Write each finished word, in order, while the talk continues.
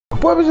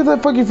What was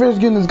that fucking first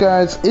goodness,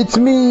 guys? It's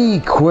me,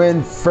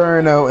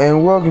 Quinferno,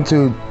 and welcome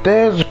to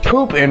There's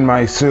Poop in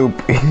My Soup.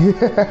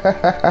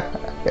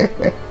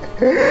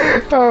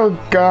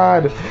 Oh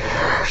god.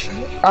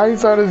 I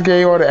saw this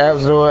game on the App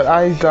Store.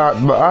 I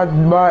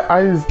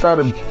just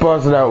started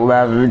busting out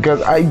laughing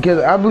because I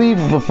believe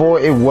before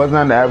it wasn't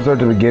on the App Store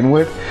to begin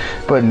with,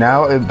 but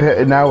now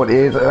it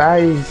is, and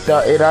I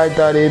thought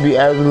it'd be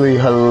absolutely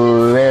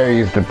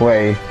hilarious to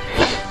play.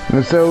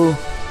 And so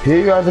here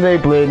you are today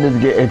playing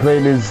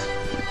this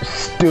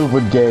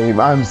stupid game.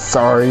 I'm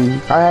sorry.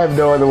 I have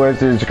no other words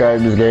to describe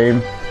this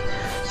game.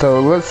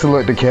 So let's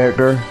select the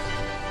character.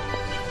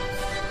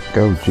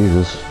 Oh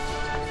Jesus.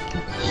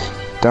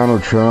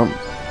 Donald Trump.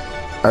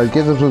 I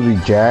guess I'm supposed to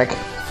be Jack.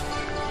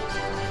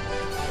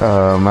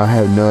 I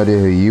have no idea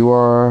who you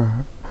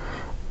are.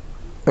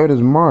 Oh,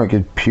 there's Mark.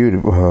 It's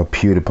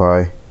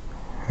PewDiePie.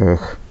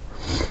 Ugh.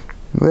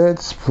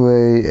 Let's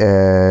play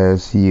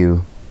as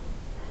you.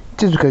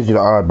 Just because you're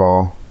the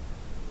oddball.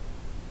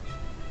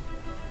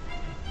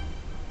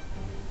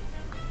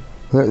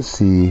 Let's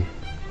see.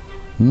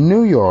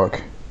 New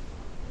York.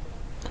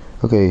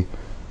 Okay.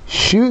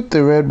 Shoot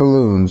the red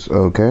balloons.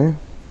 Okay.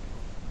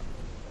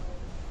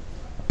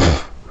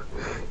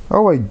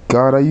 Oh my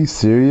god, are you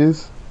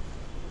serious?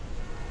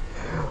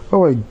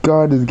 Oh my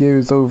god, this game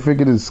is so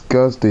freaking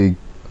disgusting.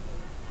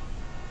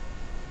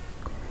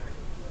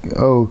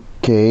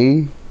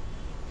 Okay.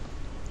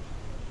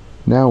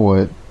 Now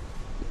what?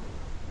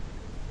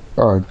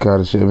 Oh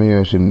god, maybe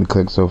I shouldn't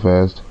click so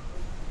fast.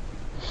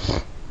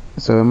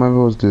 So am I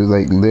supposed to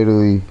like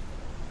literally?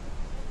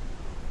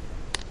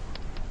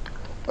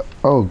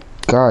 Oh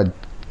god.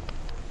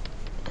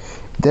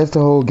 That's the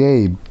whole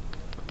game.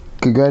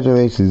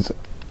 Congratulations.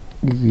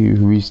 You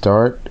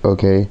restart.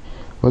 Okay.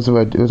 What's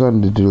on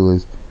the to-do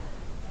list?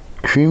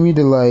 Creamy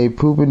delight,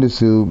 poop in the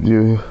soup.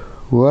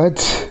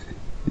 What?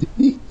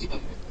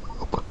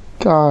 Oh my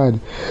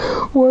god.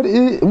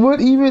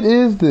 What even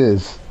is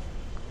this?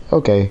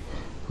 Okay.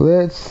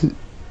 Let's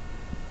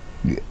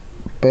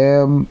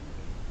bam.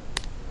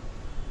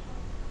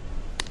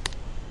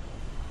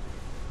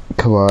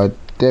 Come on.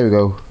 There we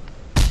go.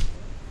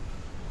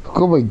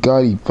 Oh my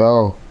god, he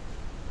fell.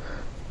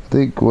 I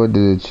think one of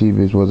the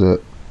achievements was a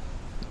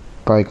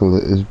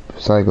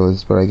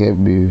cyclist, but I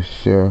can't be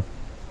sure.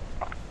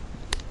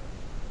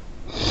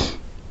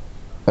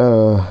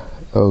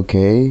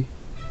 Okay.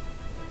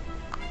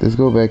 Let's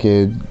go back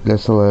in.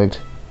 Let's select.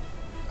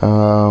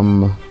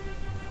 Come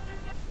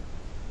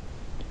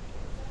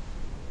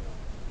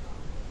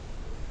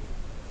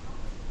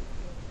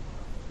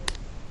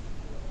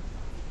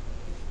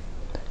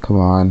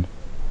on.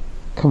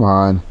 Come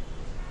on.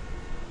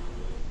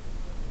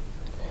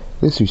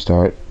 Let's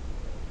restart.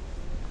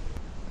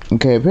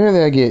 Okay,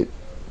 apparently I get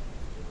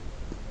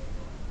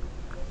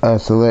a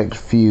select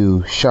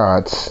few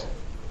shots.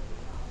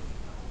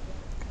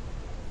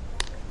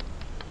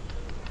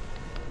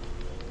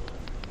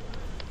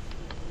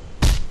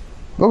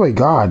 Oh my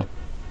god.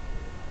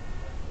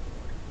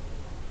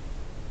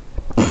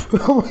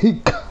 Oh my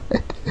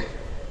god.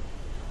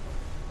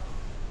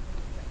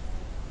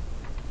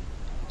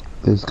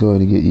 Let's go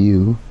ahead and get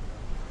you.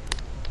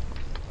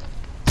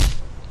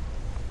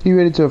 You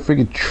ready to a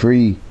freaking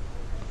tree.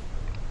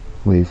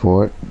 Wait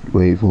for it.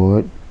 Wait for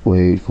it.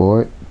 Wait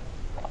for it.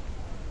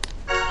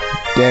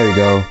 There we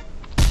go.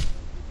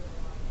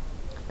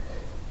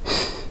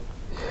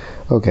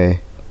 Okay.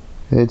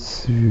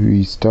 Let's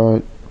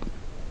restart.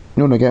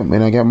 No, I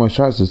got more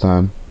shots this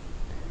time.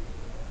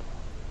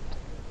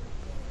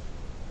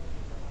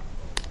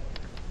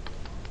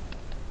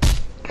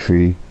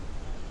 Tree.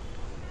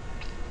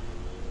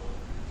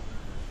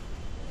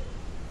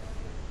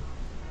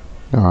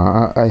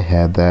 I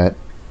had that.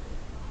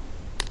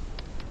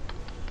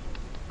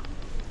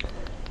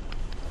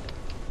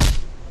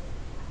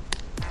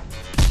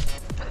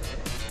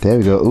 There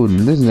we go. Ooh,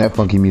 listen to that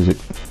funky music.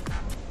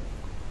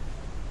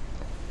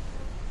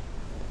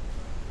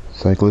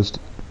 Cyclist.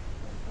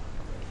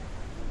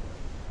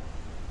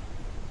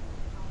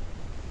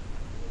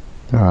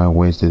 Oh, I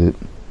wasted it.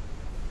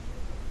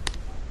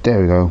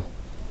 There we go.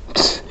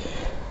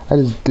 I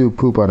just threw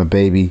poop on a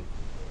baby.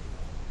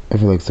 I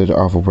feel like such an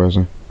awful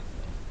person.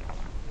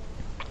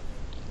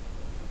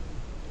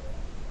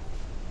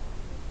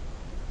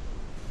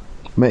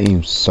 My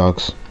aim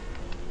sucks.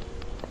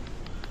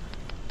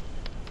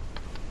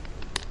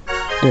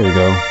 There we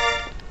go.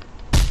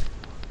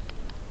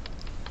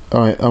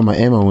 Alright, oh, my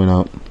ammo went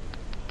out.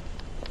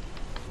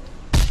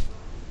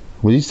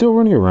 Was he still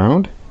running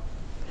around?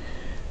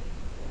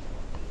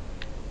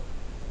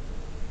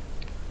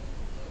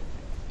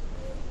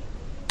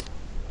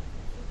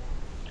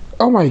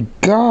 Oh my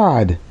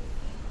god!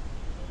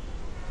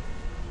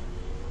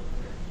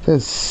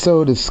 That's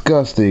so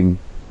disgusting.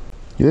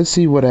 Let's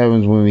see what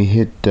happens when we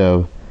hit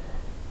the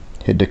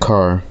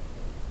car.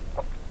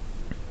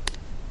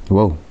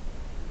 Whoa.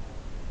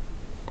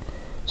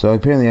 So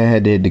apparently I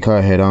had to hit the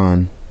car head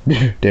on.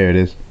 There it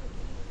is.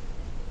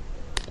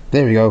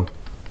 There we go.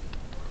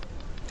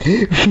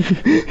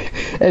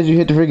 As you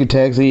hit the freaking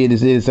taxi,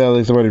 it sounds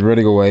like somebody's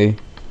running away.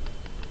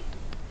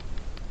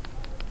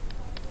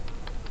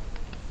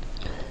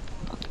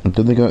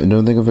 Don't think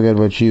I forgot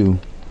about you.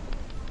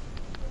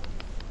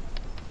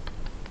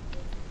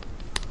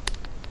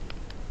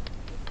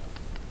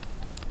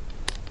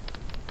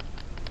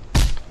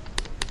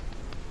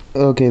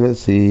 Okay,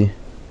 let's see.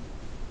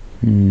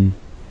 The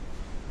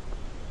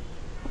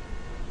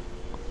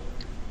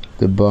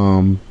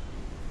bomb.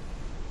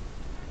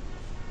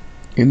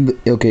 In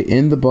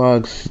the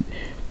box.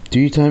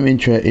 3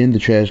 times in the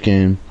trash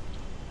can.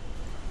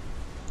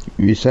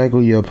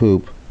 Recycle your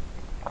poop.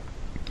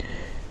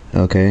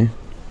 Okay.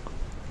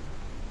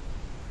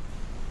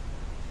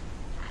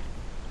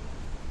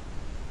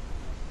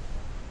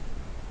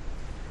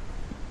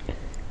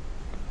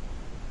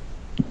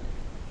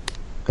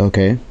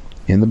 Okay.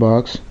 In the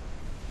box.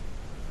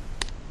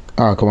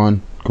 Ah, come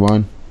on. Come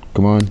on.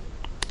 Come on.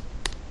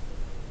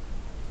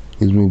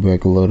 Let's move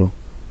back a little.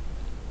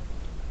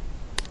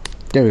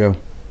 There we go.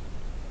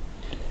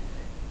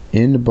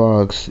 In the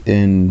box,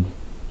 and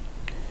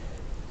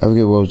I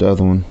forget what was the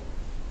other one.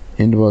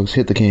 In the box,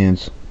 hit the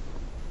cans.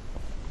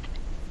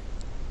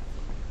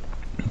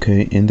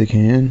 Okay, in the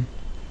can.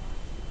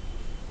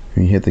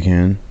 And hit the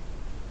can.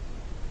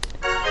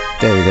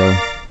 There we go.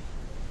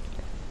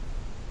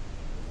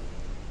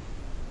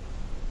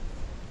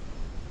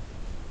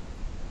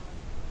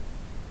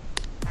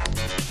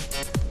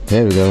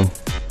 There we go.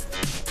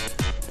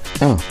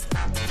 Oh.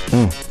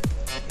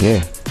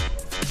 Yeah.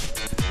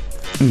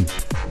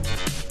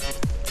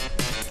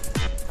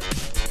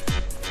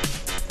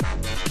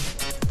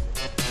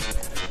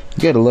 You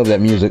gotta love that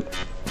music.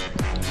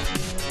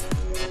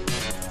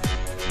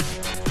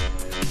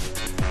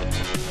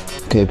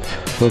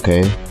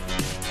 Okay.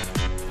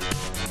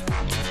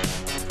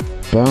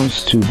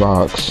 Bounce to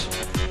box.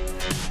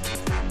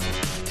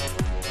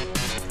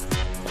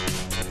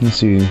 Let's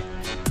see.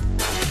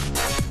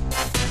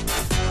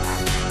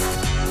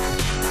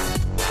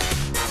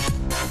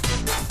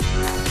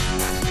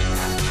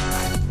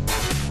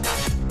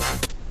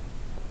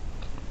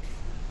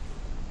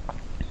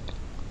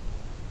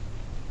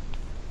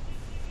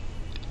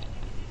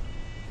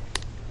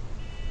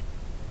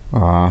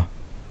 Ah.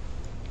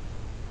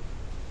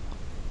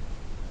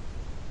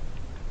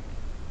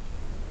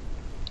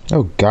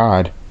 Oh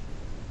God.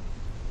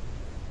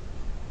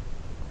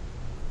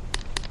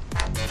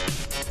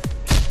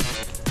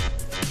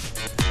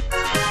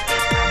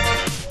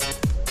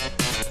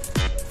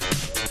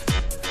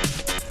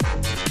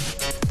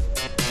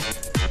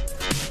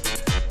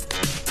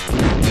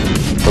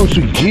 Oh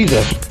sweet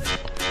Jesus.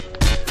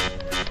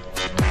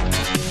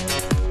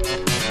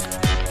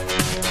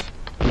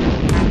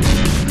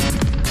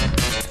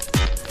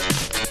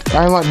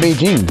 I like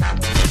Beijing.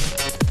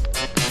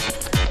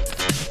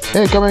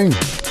 Hey, coming.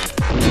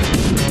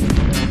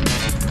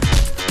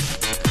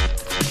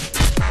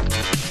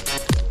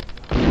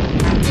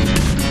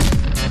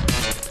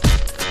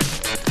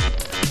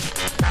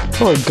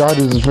 Oh my God,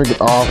 this is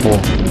freaking awful.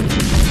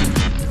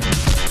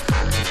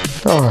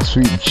 Oh,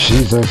 sweet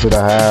Jesus that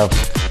I have.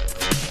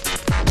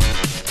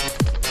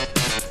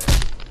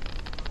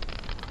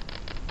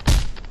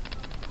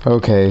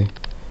 Okay.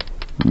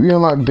 We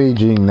unlock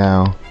Beijing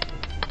now.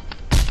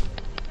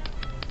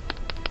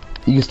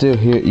 You can still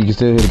hear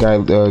the guy,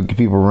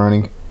 people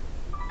running.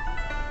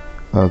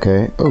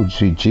 Okay. Oh,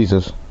 sweet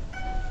Jesus.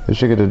 Let's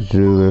check out to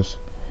do this.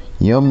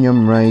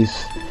 Yum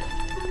rice.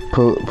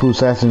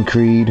 Assassin's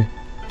Creed.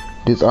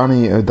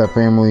 Dishonor the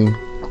family.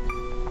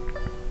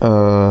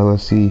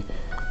 Let's see.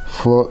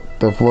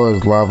 The floor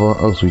is lava.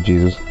 Oh, sweet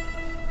Jesus.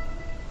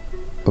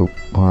 Oh,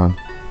 hold on.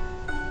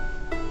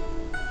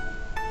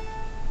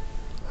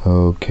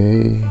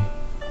 Okay.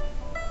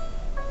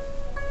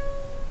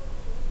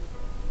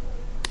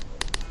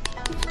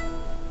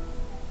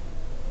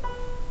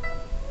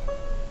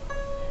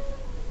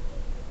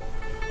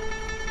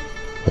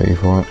 Wait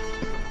for it.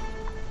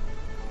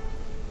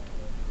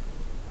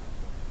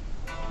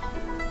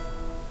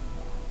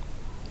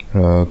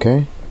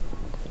 Okay.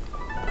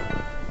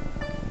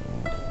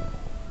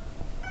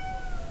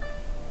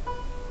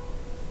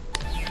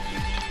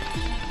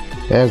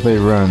 As they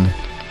run.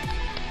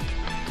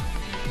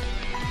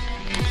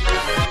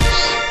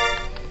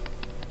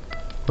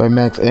 My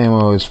max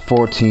ammo is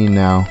 14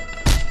 now.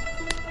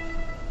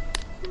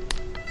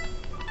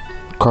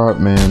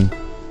 Cartman.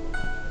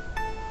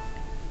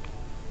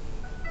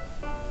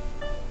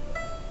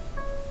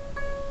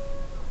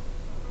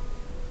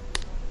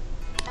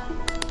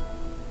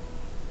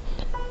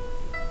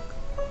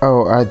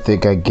 Oh, I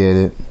think I get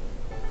it.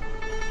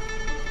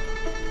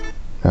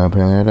 No,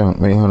 apparently I don't.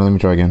 Wait, hold on, let me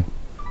try again.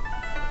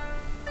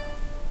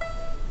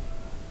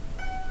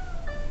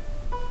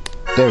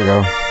 There we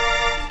go.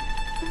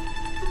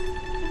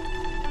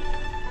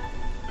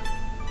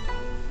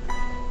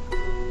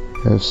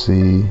 Let's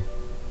see.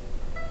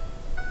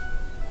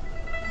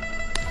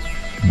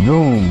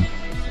 Boom.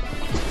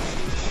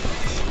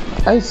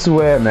 I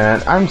swear,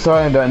 man, I'm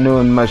sorry I'm not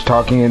doing much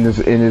talking in this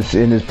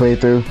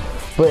playthrough,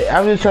 but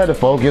I'm just trying to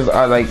focus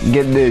on like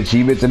getting the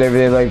achievements and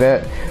everything like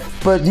that.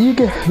 But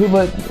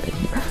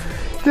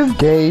this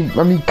game,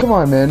 I mean, come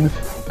on, man.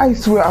 I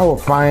swear I will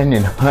find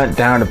and hunt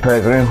down the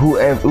president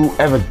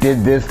whoever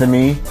did this to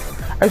me.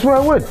 I swear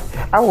I would.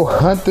 I will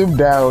hunt them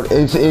down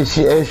and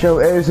show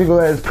every single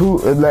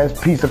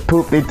last piece of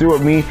poop they threw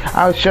at me.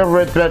 I'll shove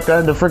it back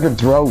down the freaking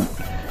throat.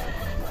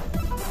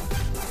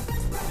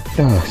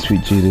 Oh,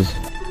 sweet Jesus.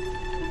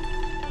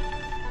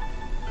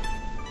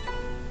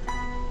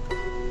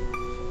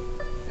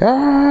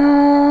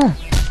 Ah!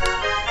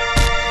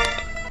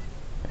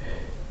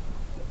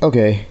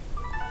 Okay.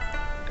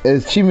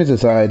 Achievements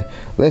aside,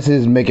 let's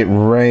just make it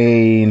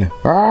rain.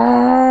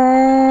 Ah!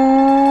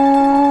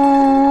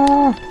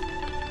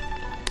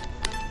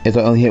 As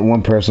I only hit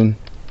one person.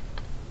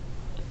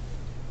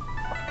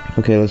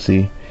 Okay, let's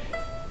see.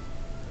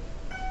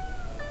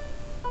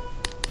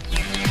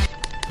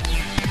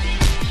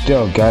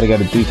 Oh god, I got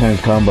a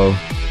 3x combo.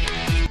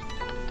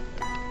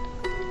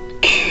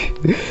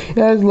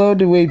 I just love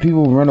the way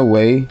people run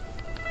away.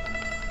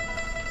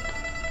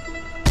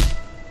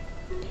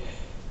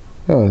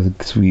 Oh,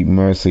 sweet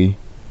mercy.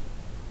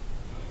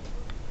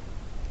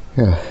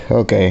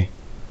 Okay.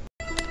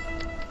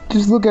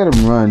 Just look at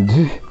him run.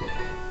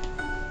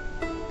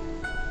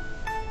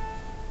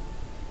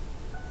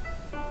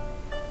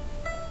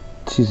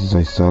 Jesus,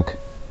 I suck.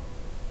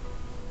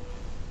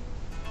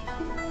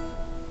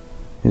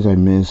 Yes, I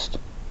missed.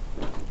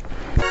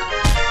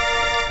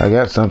 I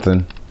got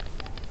something.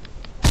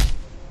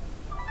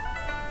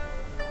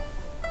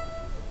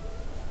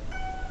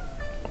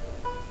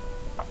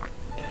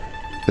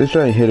 Let's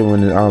try and hit it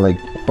when they're all like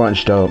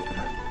bunched up.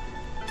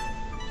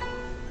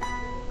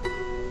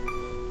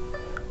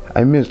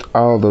 I missed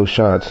all those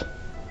shots.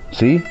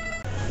 See?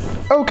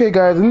 Okay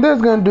guys, and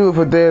that's gonna do it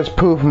for There's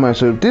Poop in My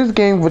Soup. This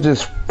game was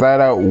just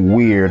flat out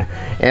weird.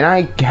 And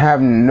I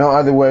have no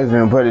other ways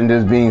than putting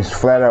this being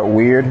flat out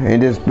weird.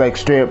 And just like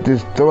straight up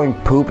just throwing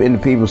poop into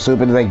people's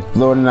soup and like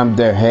blowing up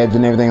their heads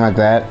and everything like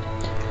that.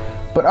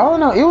 But all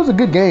in all, it was a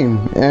good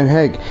game, and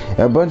heck,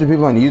 a bunch of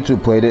people on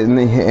YouTube played it, and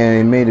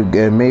they made a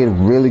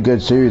really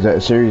good series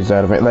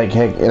out of it. Like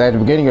heck, at the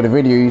beginning of the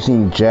video, you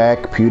seen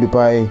Jack,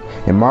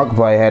 PewDiePie, and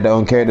Markiplier had their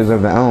own characters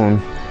of their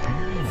own.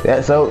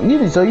 So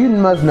you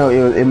must know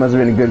it must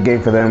have been a good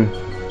game for them.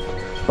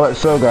 But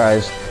so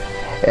guys,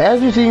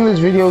 as you're seeing this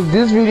video will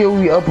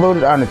be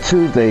uploaded on a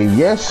Tuesday.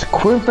 Yes,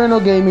 Quinferno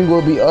Gaming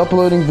will be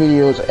uploading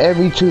videos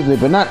every Tuesday,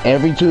 but not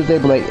every Tuesday,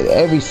 but like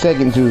every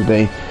second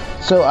Tuesday.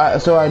 So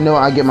I know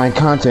I get my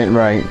content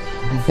right.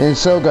 And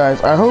so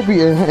guys, I hope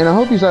you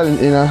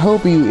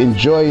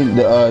enjoy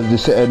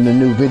the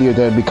new video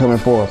that will be coming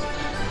forth.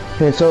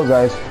 And so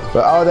guys,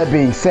 with all that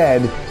being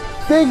said,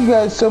 thank you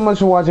guys so much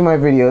for watching my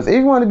videos. If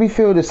you want to be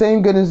filled the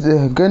same goodness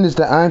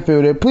that I'm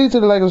filled, please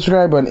hit the like and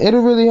subscribe button.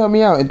 It'll really help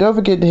me out. And don't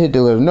forget to hit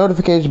the little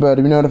notification bell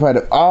to be notified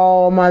of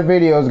all my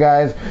videos,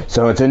 guys.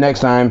 So until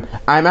next time,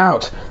 I'm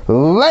out.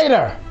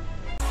 Later!